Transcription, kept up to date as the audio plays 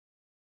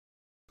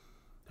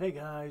Hey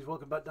guys,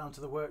 welcome back down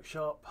to the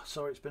workshop.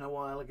 Sorry it's been a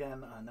while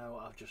again. I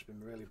know I've just been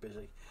really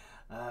busy,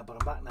 but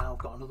I'm back now. I've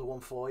got another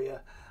one for you.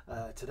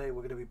 Today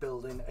we're going to be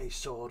building a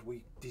sword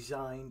we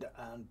designed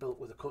and built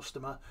with a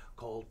customer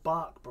called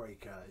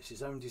BarkBreaker. It's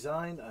his own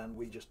design and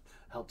we just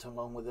helped him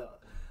along with it.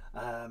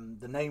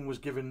 The name was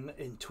given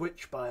in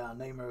Twitch by our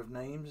namer of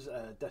names,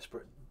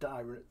 Desperate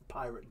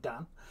Pirate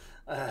Dan.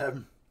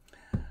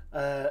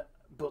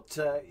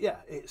 Yeah,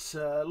 it's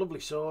a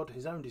lovely sword,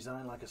 his own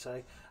design, like I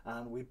say,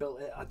 and we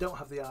built it. I don't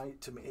have the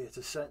item here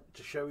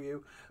to show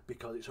you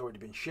because it's already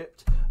been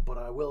shipped, but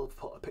I will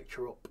put a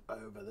picture up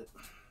over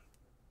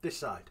this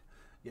side.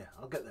 Yeah,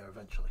 I'll get there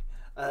eventually.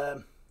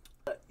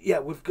 Yeah,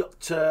 we've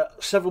got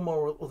several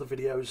more other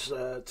videos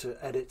to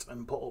edit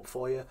and put up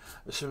for you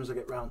as soon as I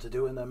get round to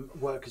doing them.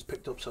 Work has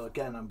picked up, so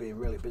again, I'm being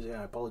really busy.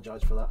 I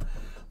apologise for that.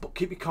 But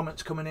keep your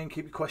comments coming in,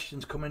 keep your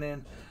questions coming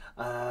in.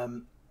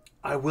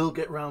 I will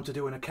get round to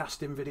doing a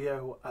casting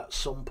video at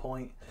some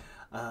point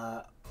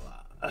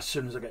as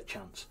soon as I get a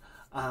chance,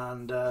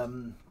 and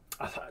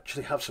I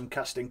actually have some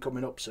casting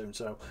coming up soon,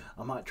 so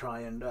I might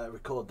try and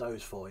record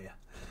those for you.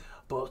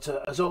 But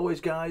as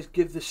always guys,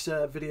 give this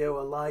video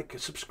a like, a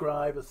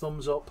subscribe, a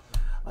thumbs up.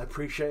 I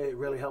appreciate it. It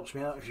really helps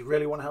me out. If you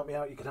really want to help me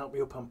out, you can help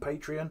me up on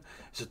Patreon.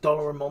 It's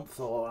 $1 a month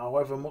or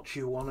however much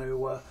you want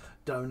to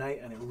donate,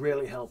 and it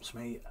really helps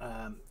me.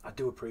 I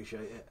do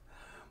appreciate it.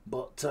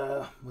 But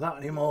without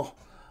any more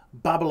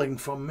babbling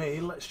from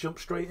me, let's jump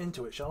straight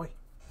into it, shall we?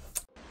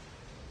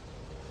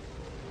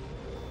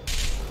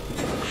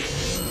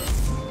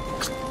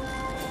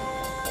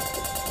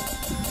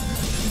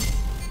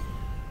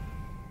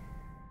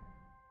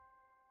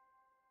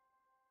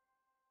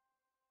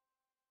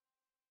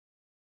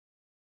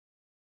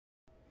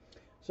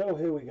 So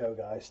here we go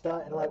guys,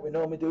 starting like we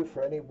normally do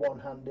for any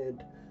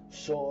one-handed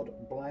sword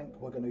blank.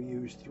 We're going to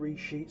use 3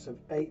 sheets of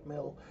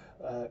 8mm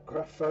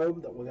craft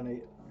foam that we're going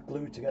to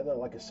glue together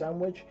like a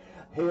sandwich.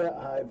 Here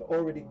I've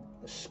already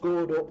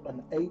scored up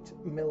an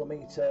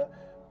 8mm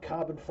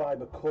carbon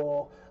fibre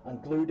core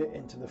and glued it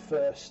into the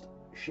first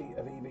sheet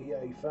of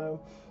EVA foam.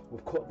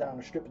 We've cut down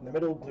a strip in the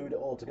middle, glued it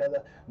all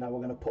together. Now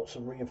we're going to put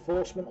some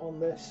reinforcement on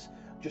this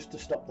just to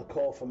stop the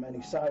core from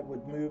any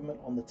sideward movement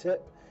on the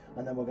tip,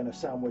 and then we're going to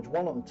sandwich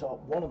one on the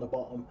top, one on the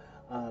bottom,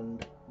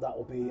 and that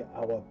will be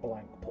our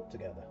blank put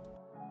together.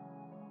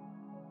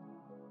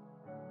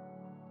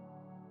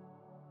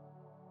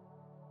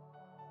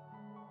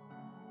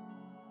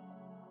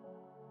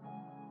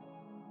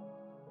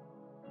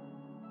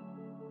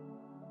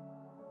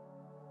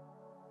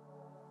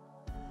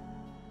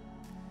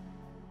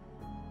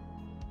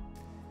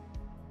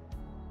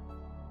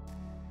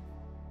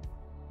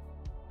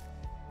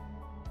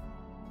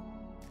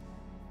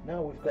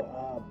 Now we've got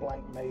our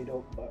blank made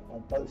up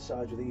on both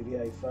sides with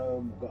EVA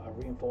foam. We've got our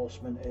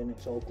reinforcement in,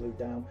 it's all glued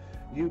down.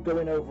 You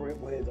going over it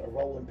with a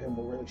rolling pin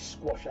will really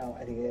squash out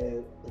any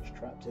air that's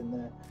trapped in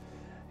there.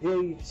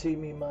 Here you can see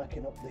me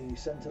marking up the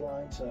centre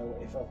line, so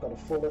if I've got a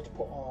fuller to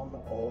put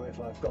on or if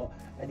I've got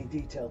any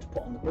detail to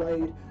put on the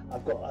blade,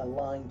 I've got a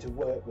line to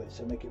work with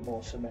to make it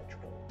more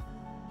symmetrical.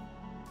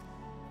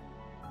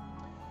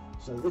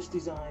 So this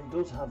design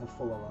does have a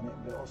fuller on it,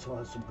 but it also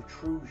has some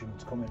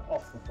protrusions coming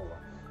off the fuller.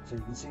 So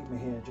you can see me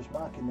here just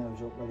marking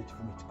those up, ready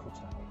for me to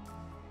cut out.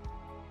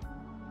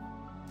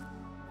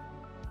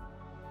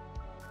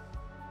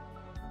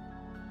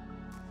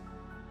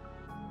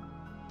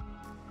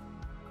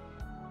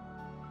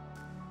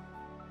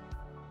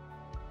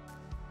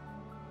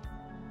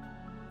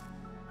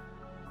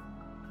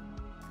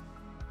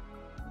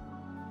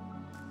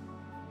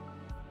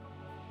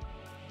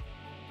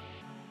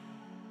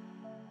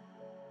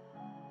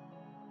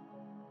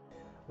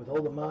 With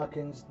all the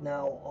markings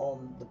now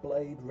on the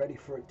blade ready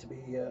for it to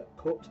be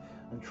cut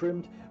and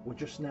trimmed, we're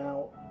just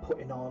now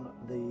putting on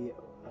the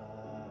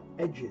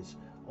edges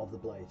of the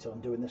blade. So I'm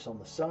doing this on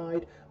the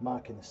side,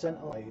 marking the centre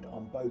blade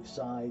on both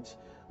sides,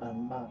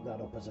 and mark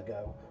that up as I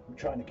go. I'm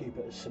trying to keep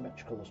it as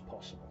symmetrical as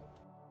possible.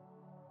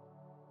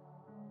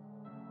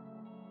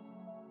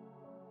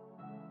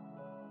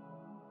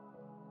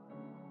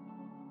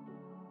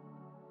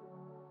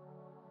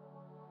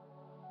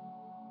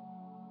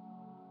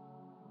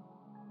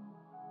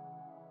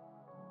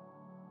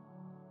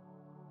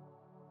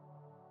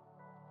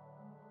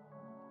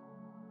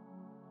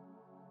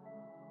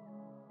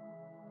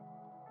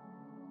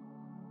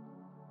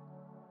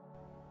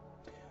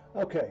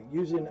 Okay,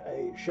 using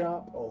a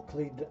sharp or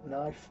cleaned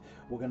knife,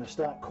 we're going to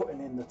start cutting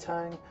in the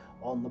tang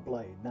on the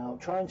blade. Now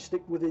try and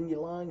stick within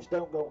your lines,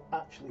 don't go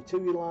actually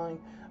to your line,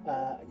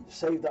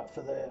 save that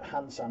for the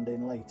hand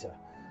sanding later.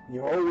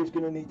 You're always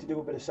going to need to do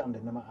a bit of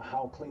sanding no matter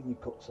how clean your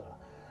cuts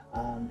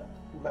are. And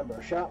remember,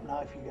 a sharp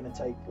knife, you're going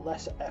to take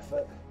less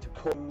effort to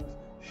cut a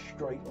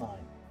straight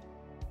line.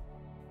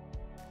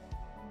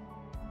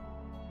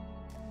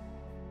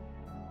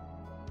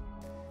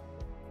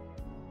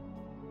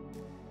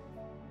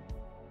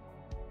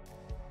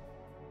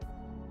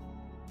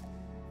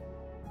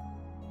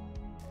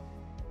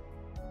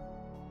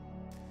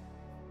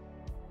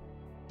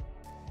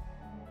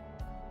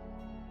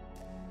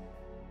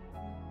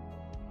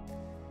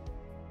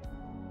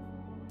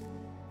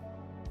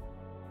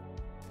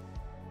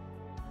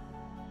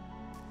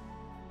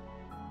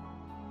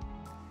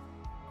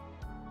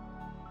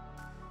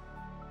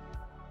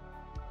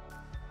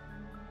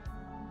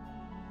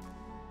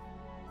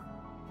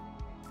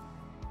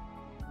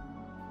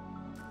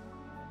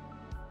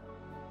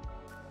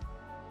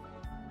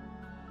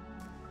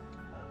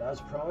 And as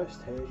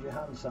promised, here's your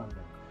hand sanding.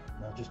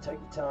 Now just take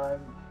your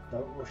time,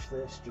 don't rush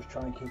this, just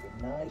try and keep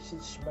it nice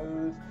and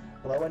smooth,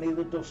 blow any of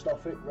the dust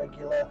off it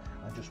regular,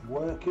 and just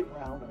work it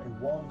round in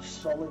one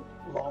solid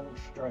long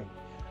straight.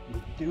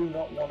 You do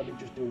not want to be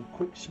just doing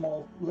quick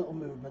small little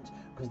movements,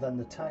 because then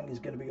the tang is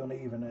going to be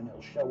uneven and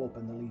it'll show up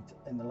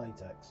in the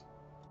latex.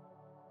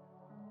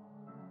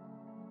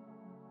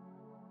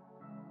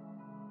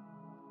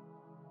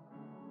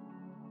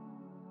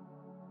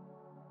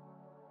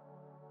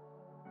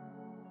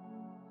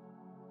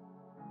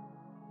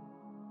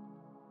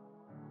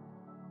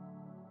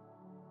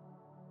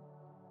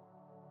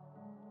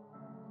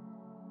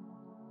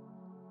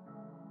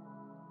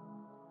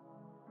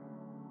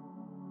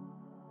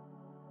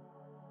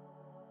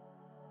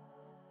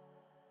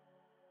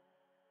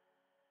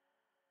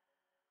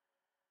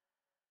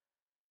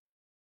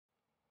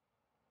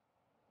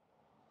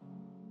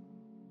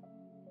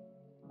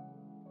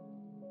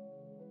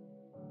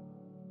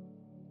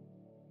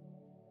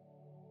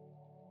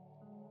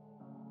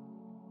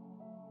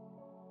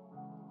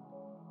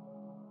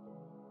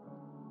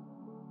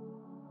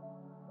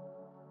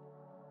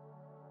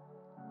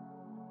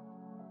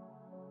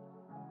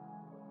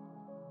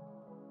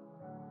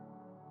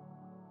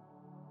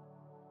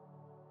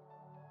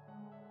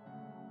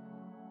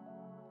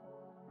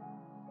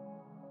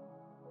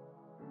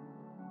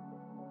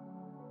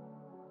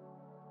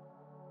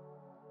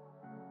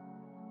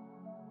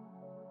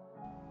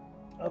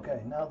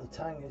 Okay, now the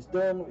tang is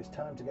done, it's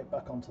time to get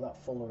back onto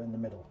that fuller in the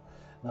middle.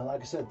 Now,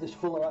 like I said, this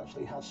fuller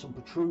actually has some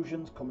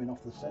protrusions coming off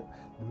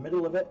the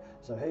middle of it,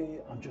 so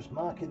here I'm just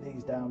marking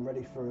these down,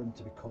 ready for them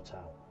to be cut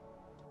out.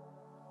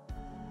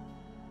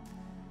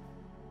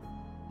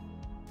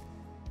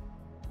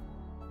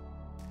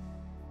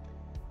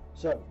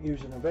 So,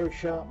 using a very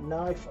sharp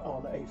knife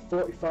on a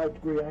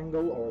 45-degree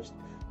angle, or as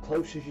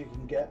close as you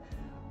can get,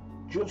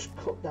 just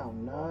cut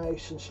down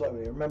nice and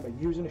slowly. Remember,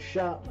 using a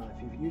sharp knife,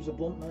 if you use a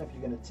blunt knife,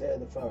 you're going to tear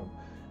the foam.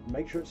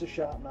 Make sure it's a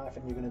sharp knife,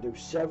 and you're going to do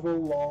several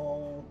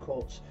long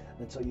cuts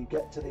until you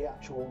get to the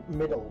actual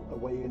middle of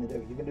what you're going to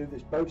do. You can do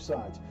this both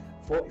sides.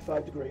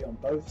 45 degree on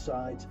both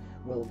sides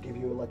will give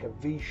you like a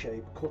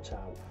V-shape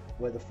cutout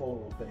where the fuller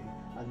will be.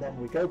 And then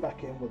we go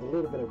back in with a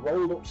little bit of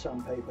rolled up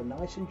sandpaper,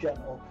 nice and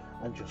gentle,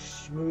 and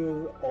just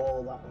smooth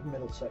all that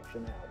middle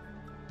section out.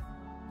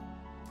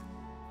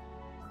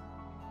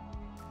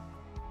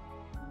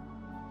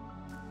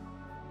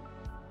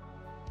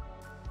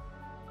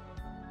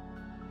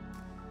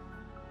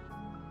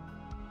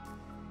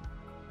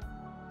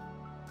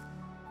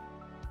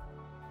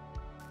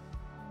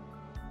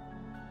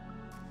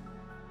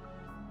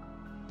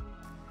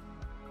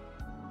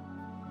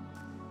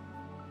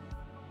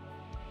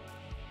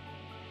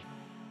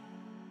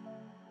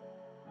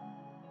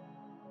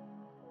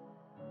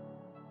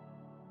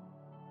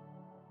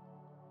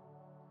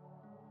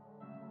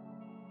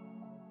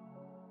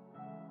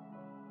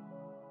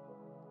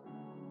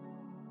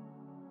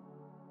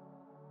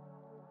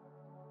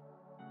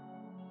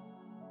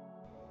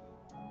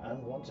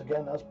 And once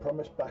again, as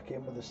promised, back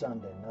in with the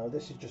sanding. Now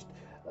this is just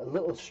a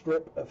little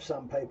strip of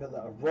sandpaper that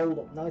I've rolled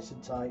up nice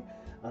and tight,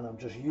 and I'm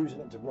just using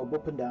it to rub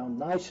up and down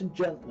nice and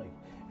gently.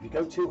 If you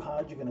go too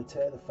hard, you're going to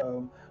tear the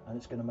foam and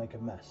it's going to make a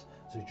mess.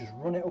 So just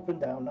run it up and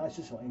down nice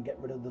and slowly and get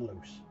rid of the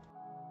loose.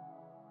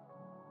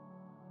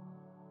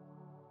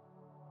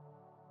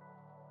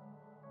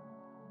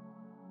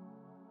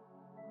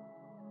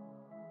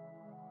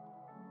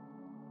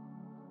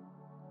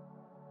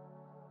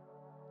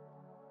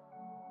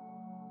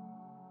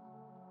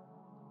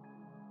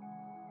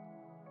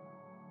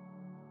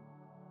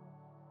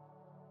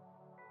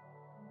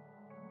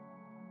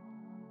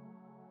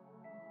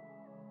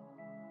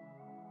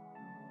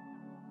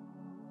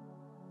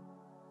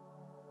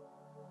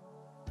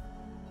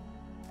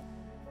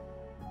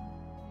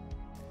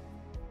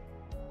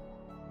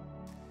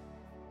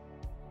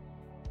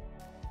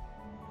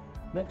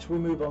 Next we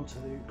move on to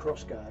the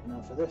crossguard.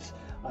 Now for this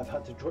I've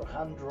had to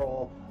hand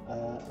draw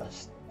a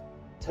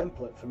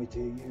template for me to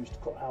use to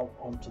cut out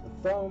onto the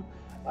foam,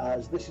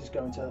 as this is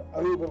going to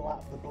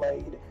overlap the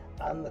blade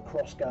and the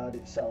crossguard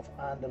itself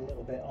and a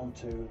little bit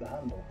onto the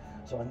handle.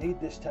 So I need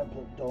this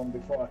template done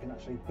before I can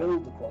actually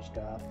build the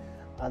crossguard,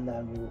 and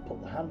then we will put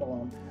the handle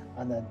on,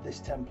 and then this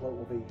template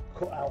will be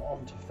cut out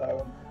onto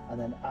foam and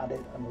then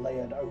added and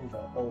layered over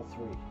all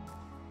three.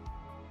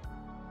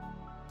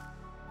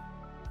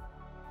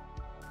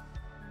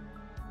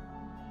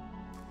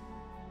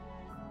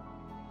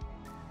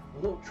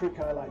 The little trick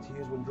I like to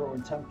use when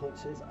drawing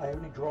templates is I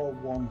only draw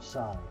one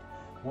side.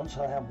 Once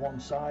I have one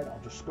side,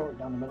 I'll just score it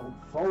down the middle,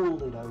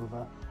 fold it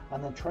over,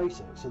 and then trace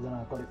it, so then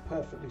I've got it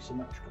perfectly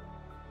symmetrical.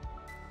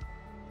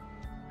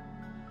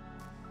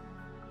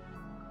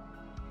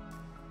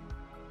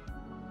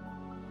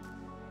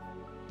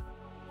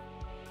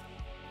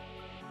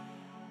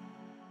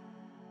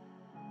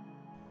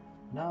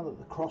 Now that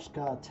the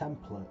crossguard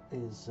template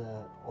is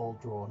all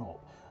drawn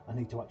up, I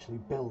need to actually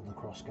build the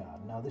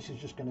crossguard. Now this is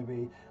just going to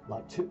be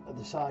like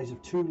the size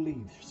of 2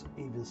 leaves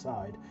either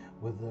side,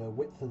 with the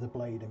width of the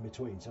blade in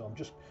between. So I'm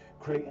just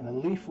creating a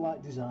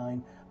leaf-like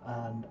design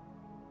and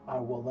I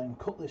will then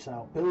cut this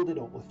out, build it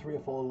up with 3 or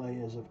 4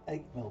 layers of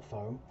 8mm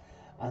foam,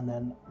 and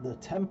then the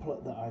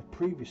template that I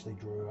previously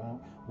drew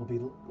out will be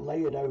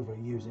layered over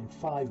using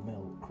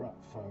 5mm craft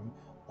foam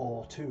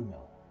or 2mm.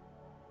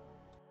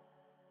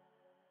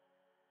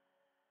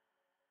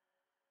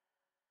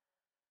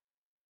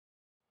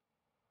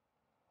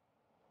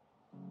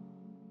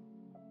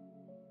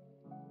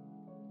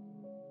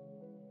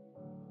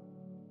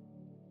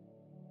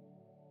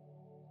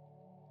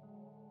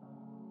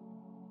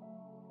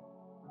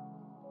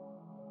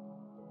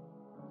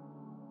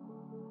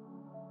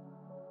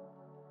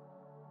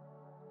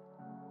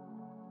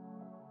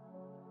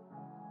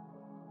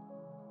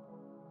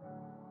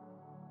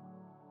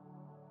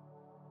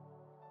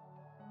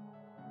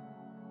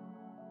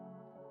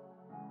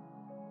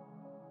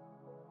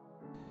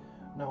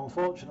 Now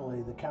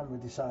unfortunately the camera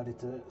decided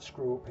to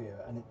screw up here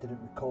and it didn't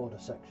record a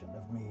section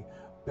of me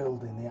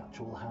building the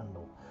actual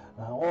handle.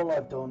 Now all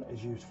I've done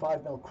is use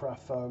 5mm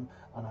craft foam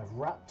and I've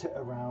wrapped it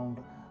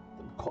around,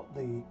 cut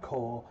the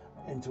core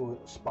into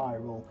a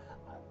spiral,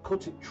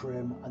 cut it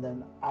trim, and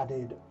then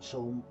added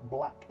some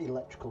black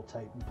electrical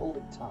tape and pulled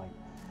it tight.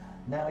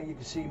 Now you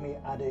can see me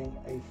adding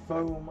a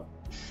foam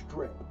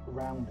strip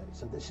around it.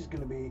 So this is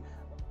going to be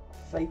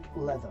fake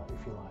leather,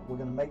 if you like. We're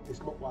going to make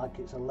this look like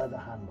it's a leather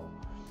handle.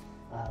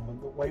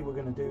 And the way we're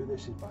going to do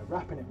this is by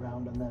wrapping it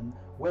round, and then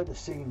where the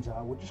seams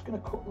are, we're just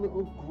going to cut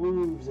little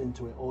grooves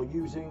into it, or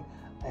using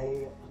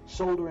a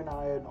soldering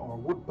iron or a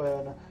wood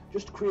burner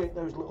just to create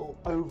those little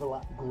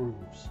overlap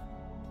grooves.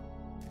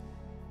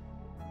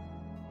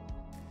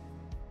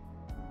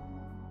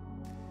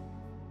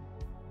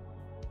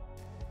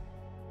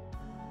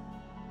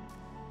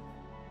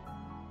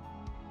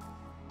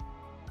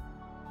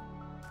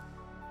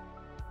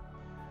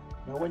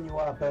 Now when you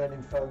are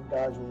burning foam,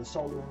 guys, with a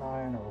soldering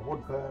iron or a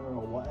wood burner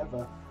or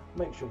whatever,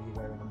 make sure you're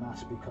wearing a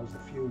mask because the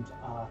fumes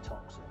are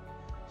toxic.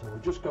 So we're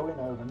just going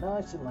over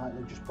nice and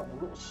lightly, just putting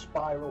a little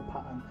spiral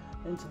pattern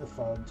into the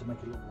foam to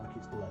make it look like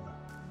it's leather.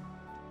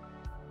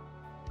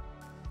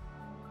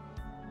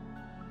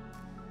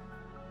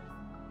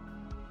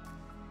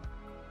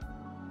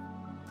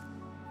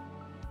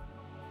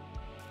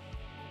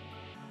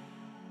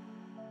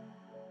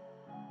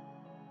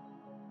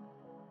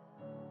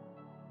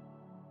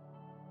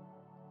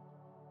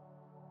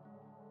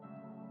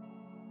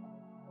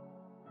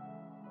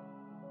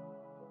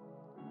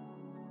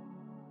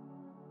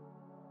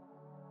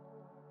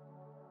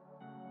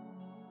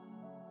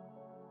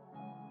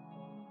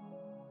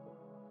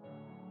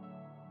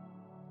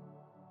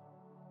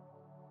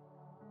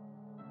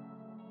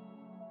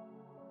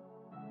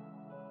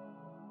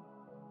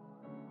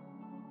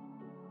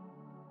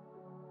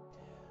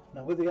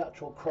 Now with the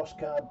actual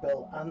crossguard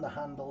built and the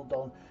handle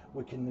done,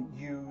 we can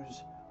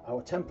use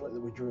our template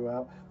that we drew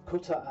out,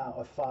 cut it out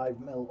of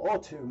 5mm or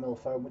 2mm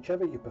foam,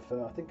 whichever you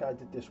prefer. I think I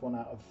did this one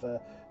out of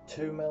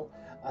 2mm,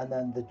 and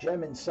then the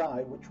gem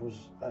inside, which was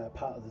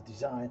part of the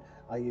design,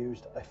 I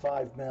used a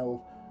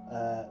 5mm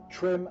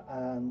trim,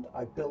 and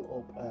I built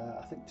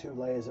up I think 2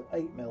 layers of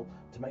 8mm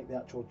to make the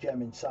actual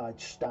gem inside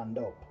stand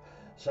up.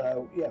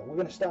 So yeah, we're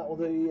going to start with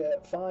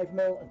the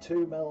 5mm and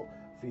 2mm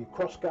for your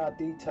crossguard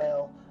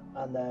detail,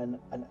 and then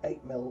an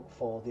 8mm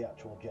for the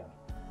actual gem.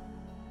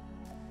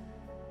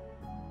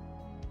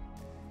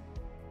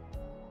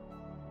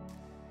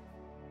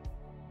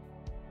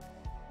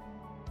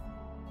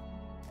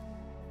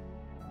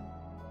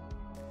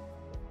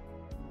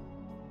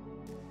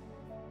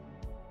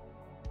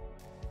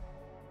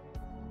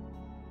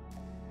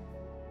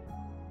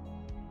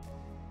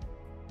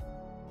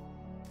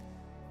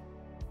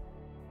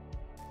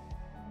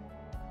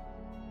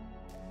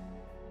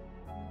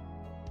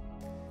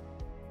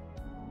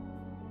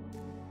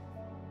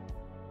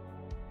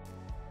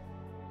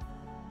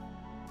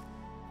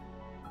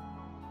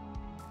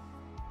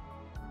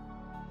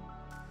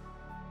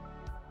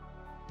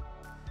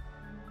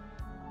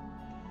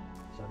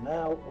 So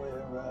now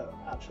we're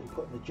actually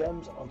putting the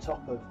gems on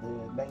top of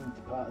the main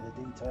part of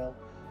the detail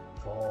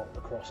for the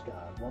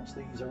crossguard. Once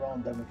these are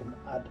on, then we can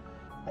add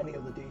any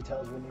of the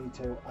details we need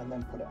to, and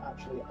then put it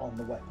actually on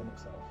the weapon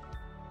itself.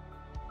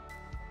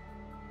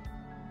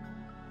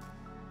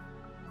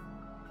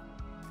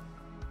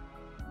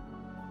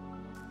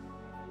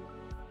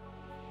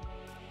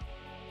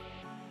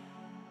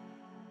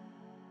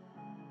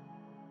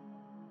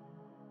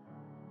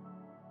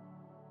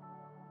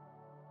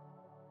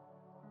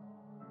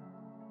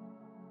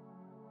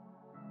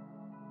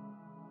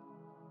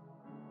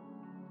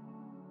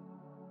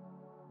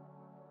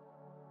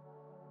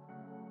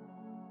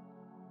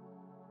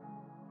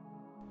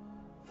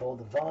 For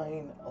the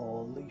vine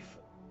or leaf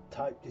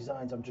type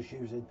designs, I'm just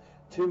using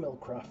 2mm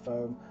craft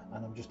foam,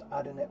 and I'm just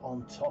adding it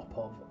on top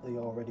of the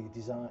already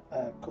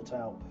cut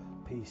out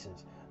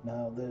pieces.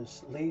 Now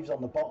there's leaves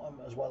on the bottom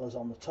as well as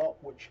on the top,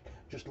 which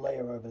just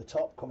layer over the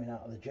top coming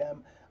out of the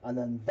gem, and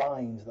then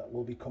vines that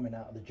will be coming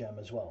out of the gem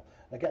as well.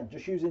 Again,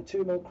 just using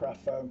 2mm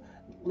craft foam,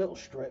 little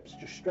strips,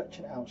 just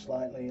stretching it out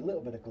slightly, a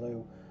little bit of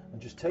glue,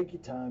 and just take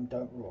your time,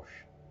 don't rush.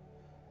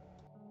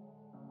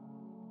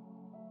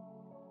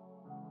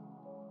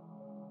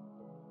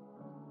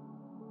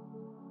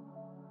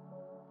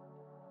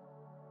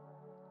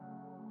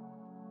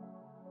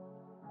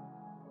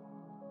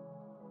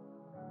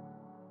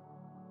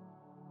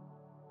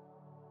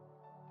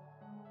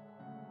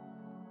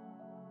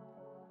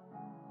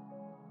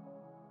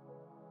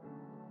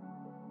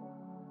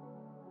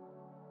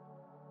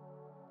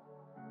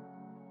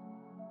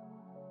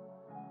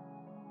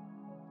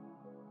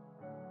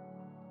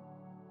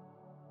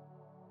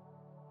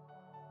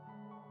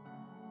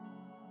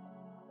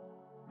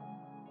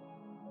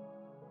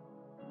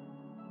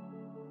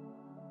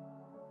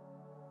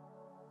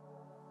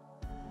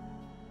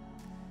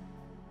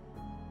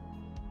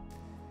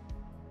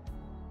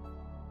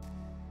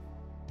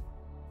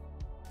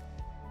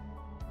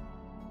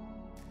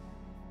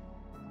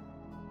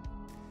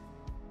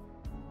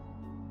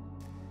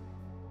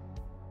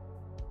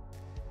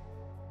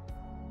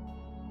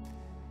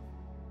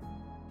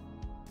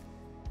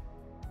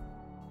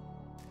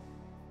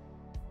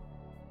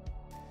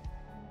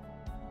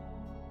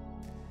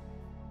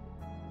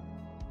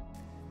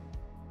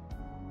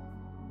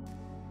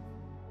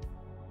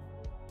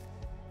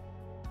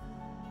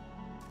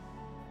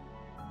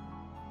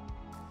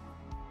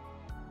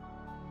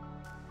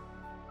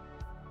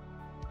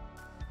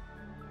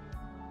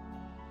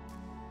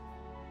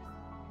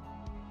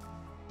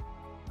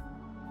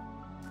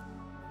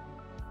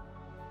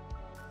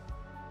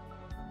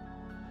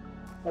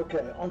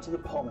 Okay, onto the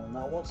pommel.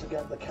 Now once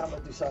again the camera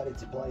decided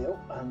to play up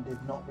and did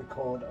not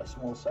record a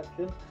small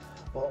section,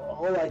 but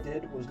all I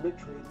did was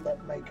literally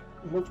make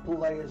multiple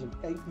layers of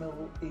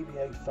 8mm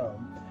EVA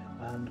foam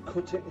and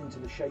cut it into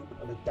the shape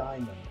of a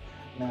diamond.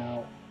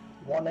 Now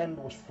one end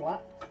was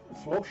flat,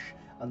 flush,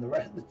 and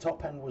the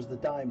top end was the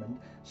diamond,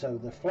 so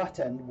the flat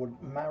end would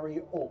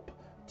marry up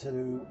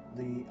to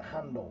the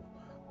handle,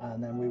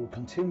 and then we would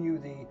continue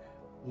the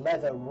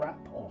leather wrap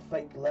or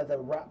fake leather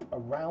wrap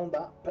around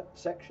that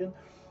section,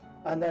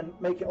 and then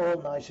make it all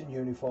nice and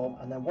uniform.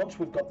 And then once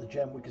we've got the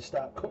gem, we can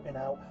start cutting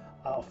out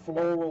our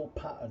floral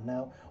pattern.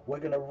 Now we're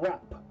going to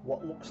wrap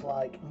what looks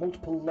like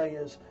multiple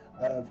layers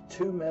of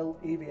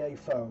 2mm EVA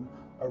foam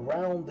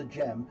around the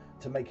gem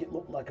to make it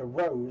look like a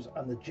rose,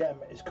 and the gem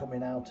is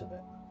coming out of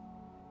it.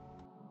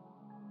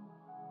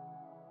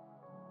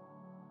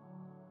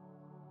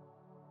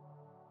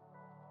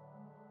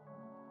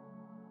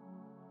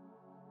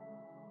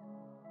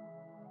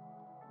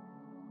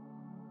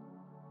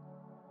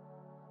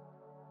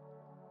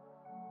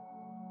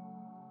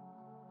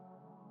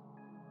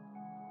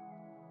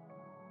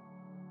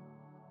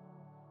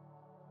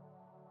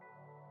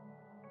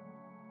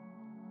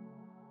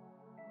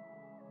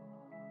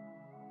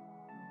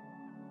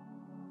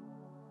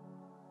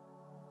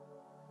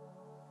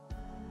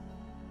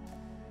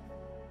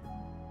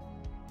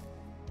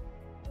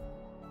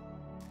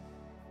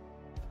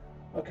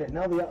 Okay,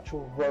 now the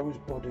actual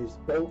rosebud is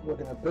built, we're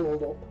going to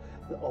build up,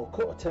 or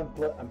cut a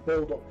template and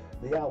build up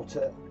the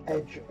outer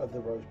edge of the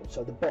rosebud.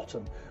 So the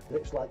bottom,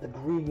 it's like the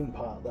green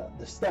part,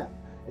 the stem,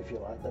 if you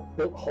like,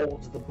 that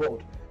holds the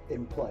bud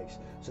in place.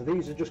 So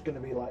these are just going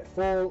to be like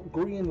 4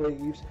 green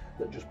leaves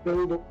that just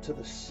build up to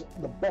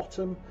the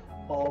bottom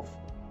of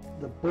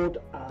the bud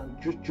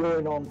and just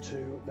join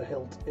onto the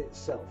hilt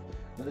itself.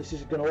 Now this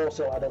is going to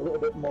also add a little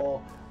bit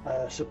more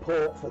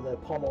support for the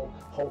pommel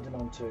holding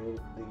onto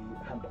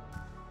the handle.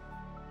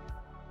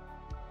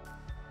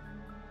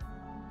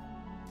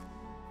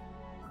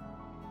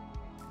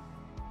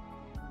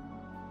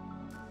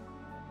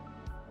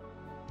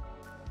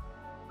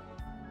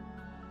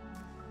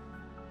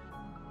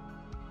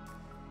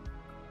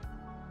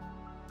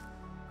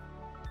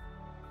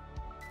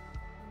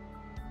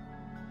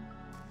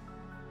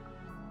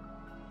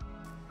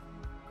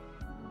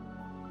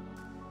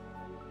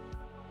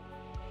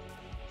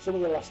 Some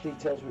of the last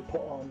details we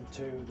put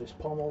onto this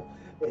pommel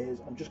is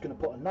I'm just going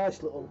to put a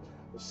nice little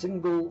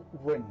single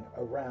ring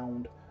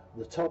around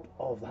the top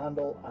of the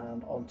handle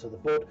and onto the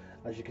bud.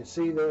 As you can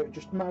see there, it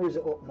just marries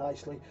it up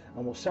nicely,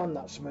 and we'll sand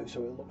that smooth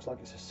so it looks like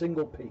it's a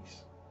single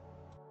piece.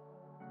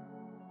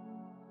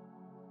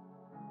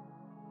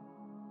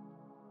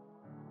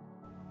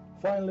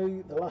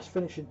 Finally, the last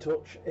finishing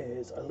touch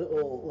is a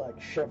little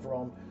like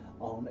chevron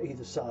on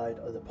either side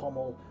of the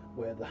pommel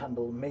where the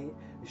handle meet.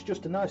 It's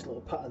just a nice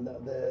little pattern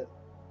that the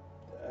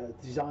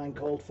design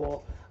called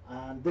for,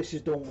 and this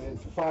is done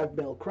with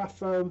 5mm craft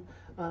foam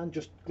and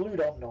just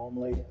glued on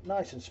normally,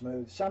 nice and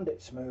smooth. Sand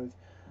it smooth,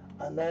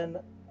 and then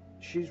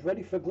she's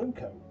ready for glue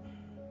coat.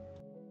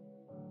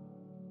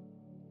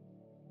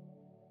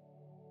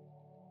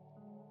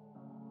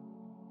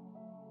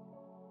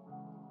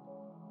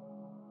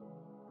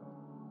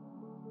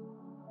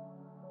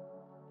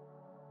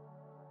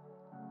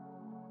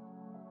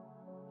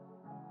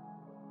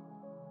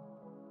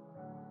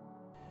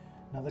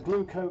 Now the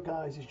glue coat,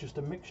 guys, is just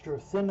a mixture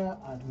of thinner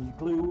and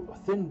glue,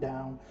 thin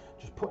down,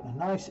 just putting a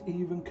nice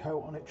even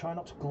coat on it, try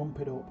not to clump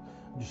it up,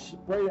 and just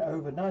spray it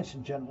over nice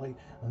and gently,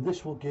 and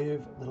this will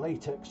give the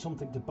latex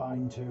something to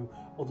bind to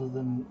other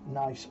than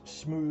nice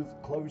smooth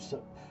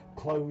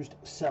closed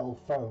cell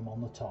foam on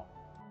the top.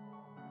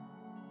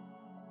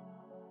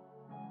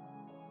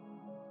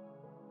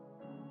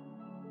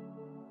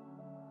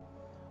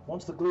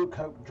 Once the glue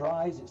coat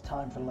dries, it's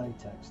time for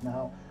latex.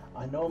 Now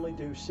I normally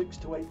do 6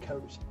 to 8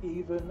 coats,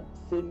 even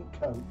thin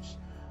coats,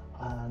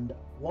 and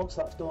once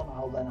that's done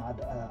I'll then add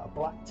a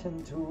black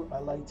tint to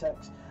a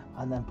latex,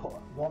 and then put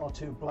 1 or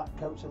 2 black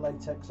coats of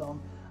latex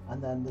on,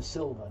 and then the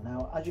silver.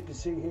 Now as you can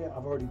see here,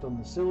 I've already done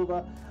the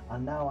silver,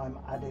 and now I'm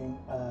adding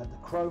the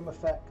chrome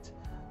effect,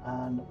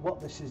 and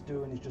what this is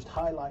doing is just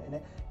highlighting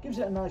it. Gives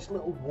it a nice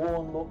little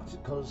worn look,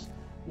 because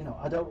you know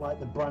I don't like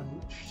the brand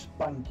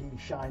spanky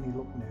shiny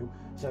look new,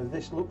 so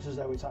this looks as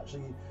though it's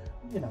actually,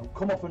 you know,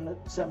 come off an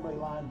assembly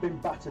line, been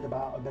battered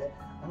about a bit,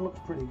 and looks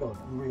pretty good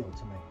and real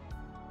to me.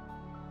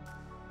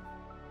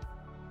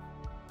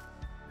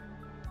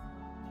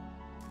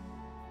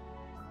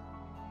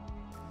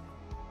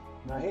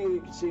 Now here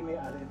you can see me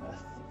adding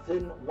a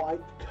thin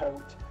white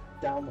coat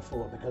down the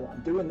floor, because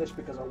I'm doing this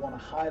because I want to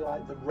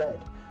highlight the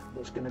red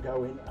that's going to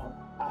go in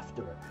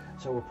after it.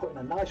 So we're putting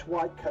a nice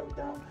white coat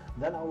down,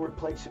 then I'll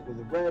replace it with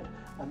a red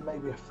and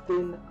maybe a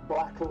thin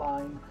black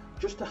line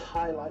just to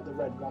highlight the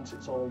red once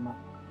it's all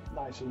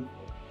nice and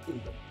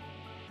even.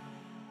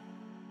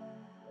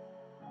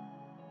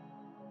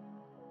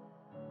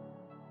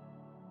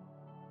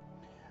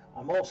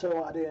 I'm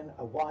also adding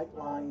a white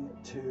line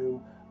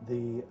to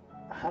the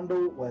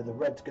handle where the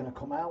red's going to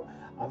come out.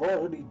 I've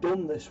already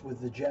done this with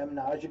the gem.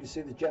 Now as you can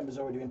see, the gem has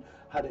already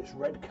had its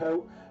red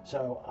coat,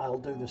 so I'll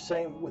do the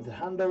same with the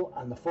handle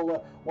and the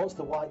fuller. Once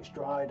the white's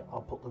dried,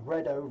 I'll put the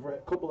red over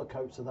it, a couple of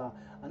coats of that,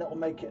 and it'll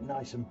make it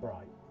nice and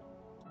bright.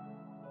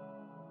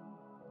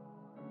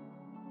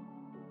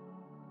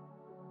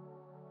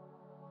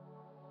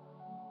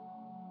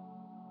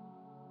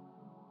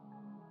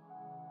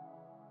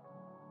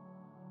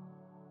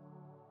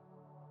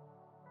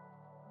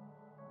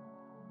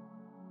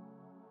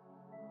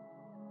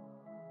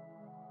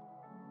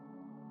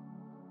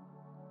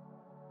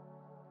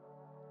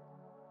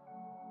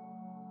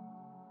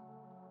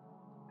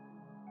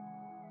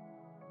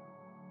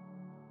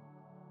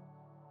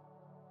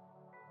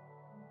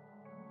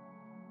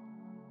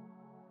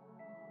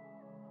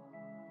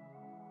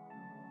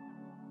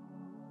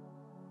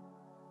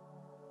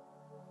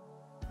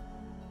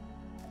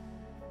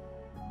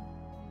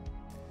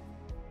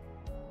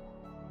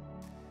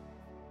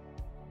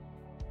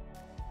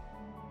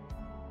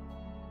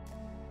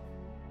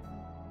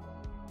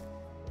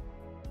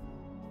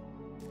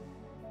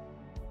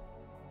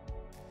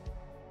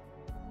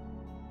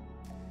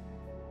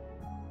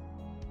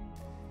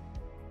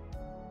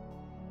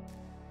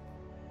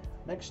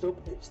 Next up,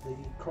 it's the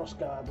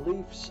crossguard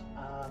leaves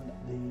and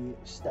the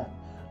stem.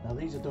 Now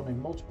these are done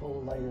in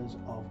multiple layers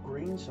of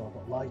greens, so I've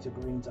got lighter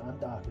greens and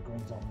darker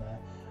greens on there.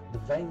 The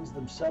veins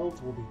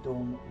themselves will be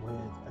done with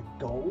a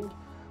gold.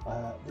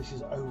 This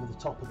is over the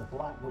top of the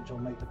black, which will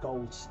make the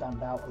gold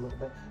stand out a little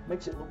bit.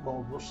 Makes it look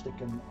more rustic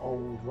and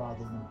old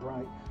rather than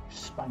bright,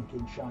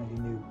 spanking, shiny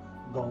new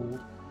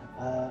gold.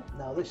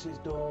 Now this is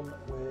done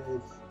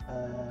with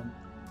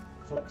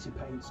Flexi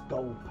Paint's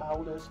gold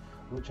powders,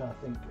 which I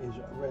think is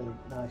a really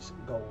nice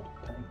gold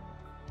paint.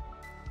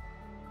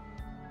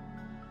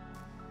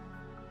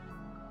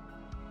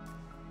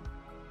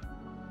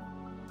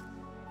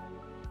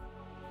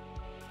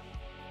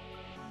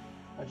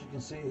 As you can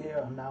see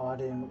here, I'm now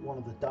adding one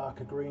of the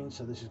darker greens,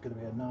 so this is going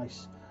to be a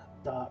nice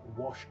dark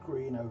wash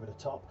green over the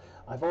top.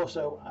 I've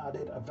also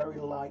added a very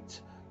light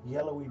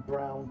yellowy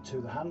brown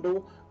to the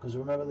handle, because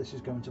remember this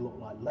is going to look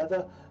like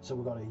leather, so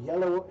we've got a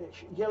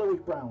yellowy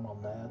brown on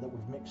there that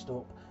we've mixed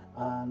up,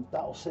 and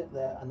that'll sit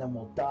there, and then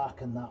we'll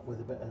darken that with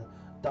a bit of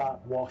dark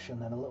wash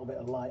and then a little bit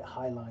of light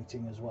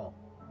highlighting as well.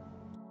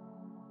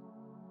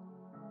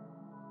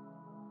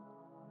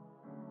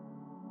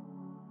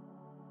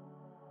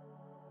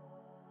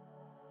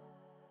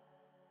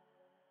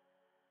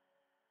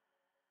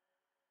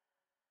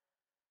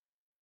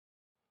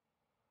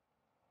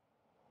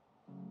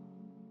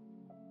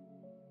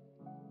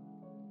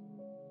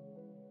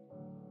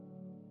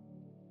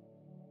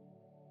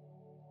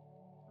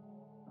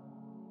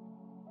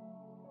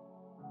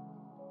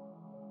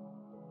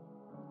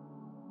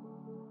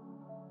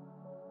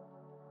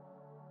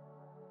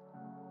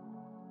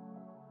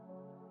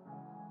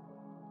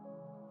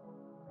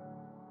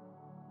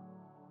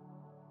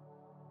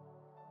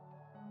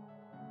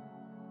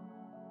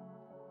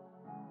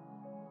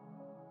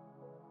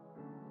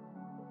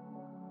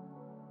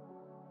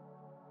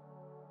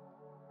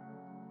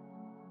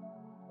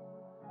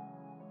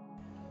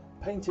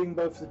 Painting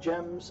both the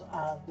gems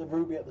and the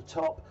ruby at the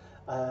top.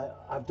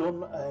 I've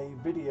done a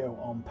video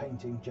on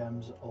painting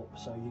gems up,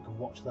 so you can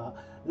watch that.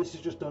 This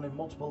is just done in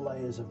multiple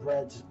layers of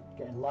reds,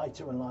 getting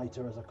lighter and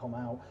lighter as I come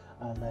out,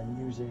 and then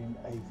using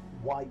a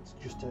white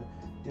just to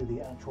do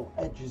the actual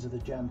edges of the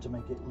gem to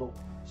make it look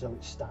so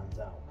it stands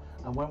out.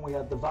 And when we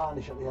add the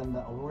varnish at the end,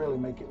 that'll really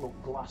make it look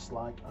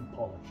glass-like and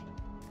polished.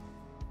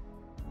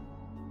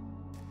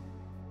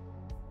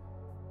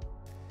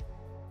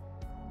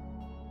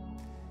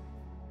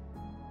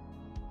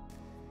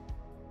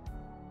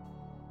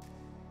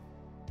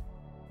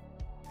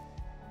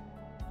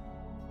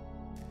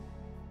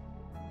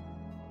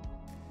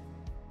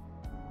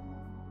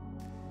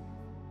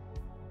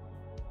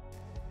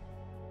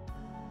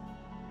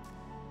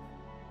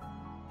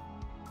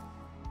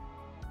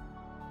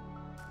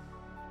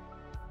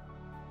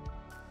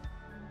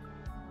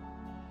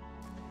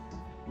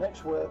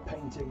 Next we're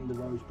painting the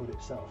rosebud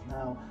itself.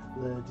 Now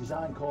the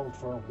design called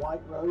for a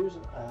white rose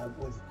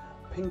with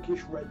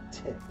pinkish red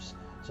tips,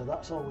 so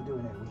that's all we're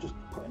doing here. We're just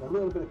putting a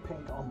little bit of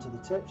pink onto the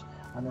tips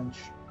and then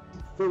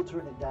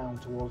filtering it down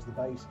towards the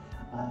base,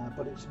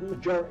 but its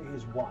majority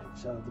is white,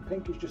 so the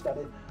pink is just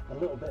adding a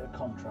little bit of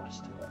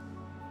contrast to it.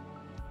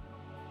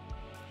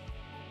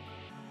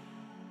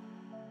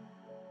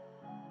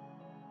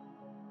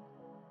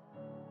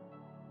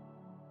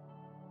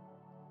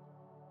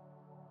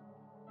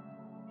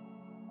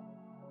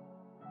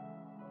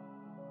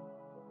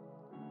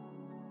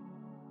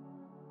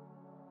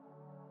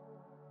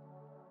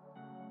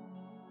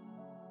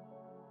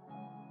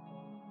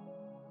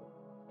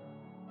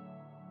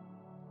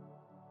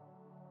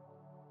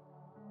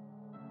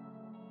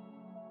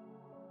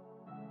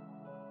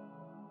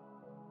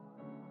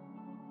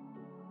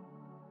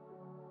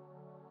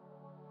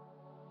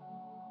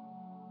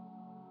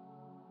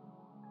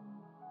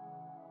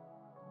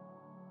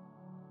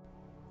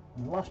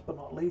 And last but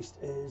not least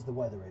is the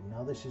weathering.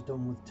 Now this is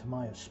done with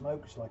Tamiya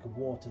smoke. It's like a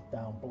watered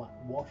down black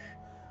wash.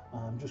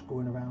 I'm just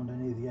going around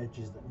any of the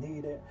edges that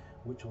need it,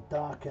 which will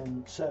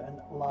darken certain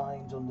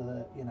lines under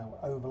the, you know,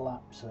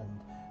 overlaps and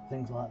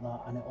things like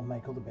that, and it'll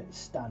make other bits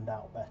stand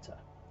out better.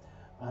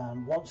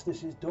 And once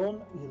this is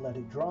done, you let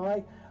it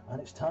dry,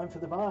 and it's time for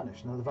the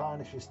varnish. Now the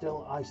varnish is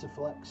still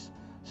Isoflex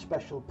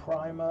special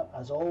primer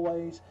as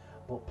always,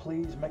 but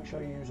please make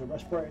sure you use a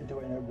respirator and do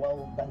it in a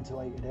well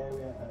ventilated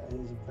area. It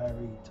is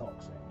very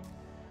toxic.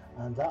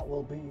 And that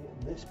will be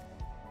this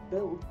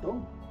build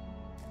done.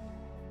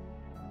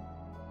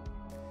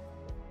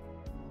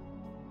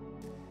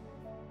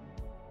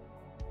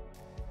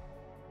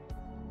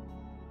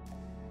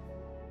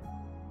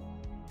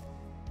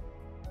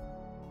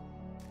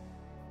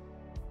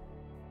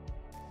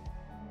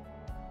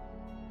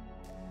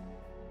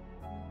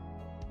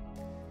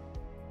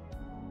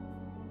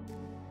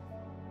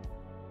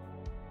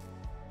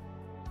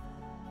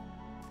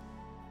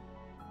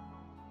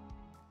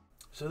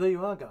 So there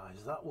you are,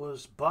 guys. That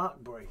was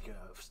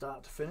BarkBreaker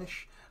start to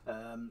finish.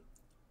 I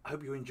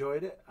hope you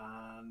enjoyed it,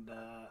 and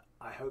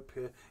I hope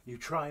you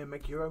try and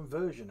make your own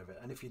version of it.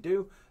 And if you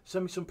do,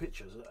 send me some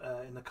pictures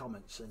in the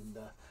comments, and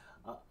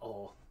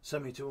or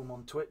send me to them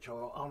on Twitch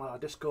or on our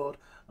Discord.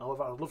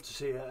 However, I'd love to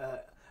see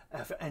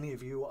if any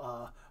of you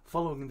are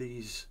following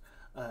these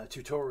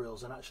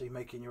tutorials and actually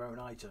making your own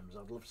items.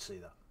 I'd love to see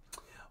that.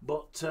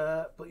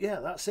 But yeah,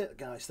 that's it,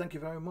 guys. Thank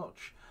you very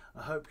much.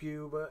 I hope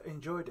you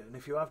enjoyed it, and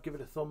if you have, give it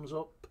a thumbs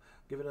up,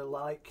 give it a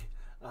like,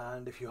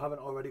 and if you haven't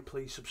already,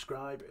 please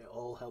subscribe. It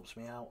all helps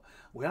me out.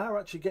 We are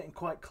actually getting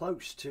quite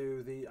close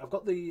to the, I've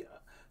got the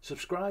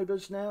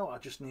subscribers now. I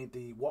just need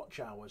the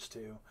watch hours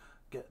to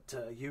get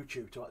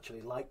YouTube to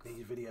actually like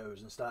these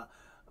videos and start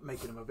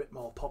making them a bit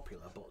more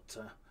popular, but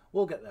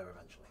we'll get there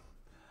eventually.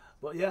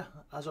 But yeah,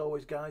 as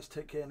always, guys,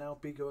 take care now,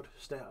 be good,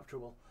 stay out of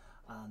trouble,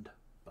 and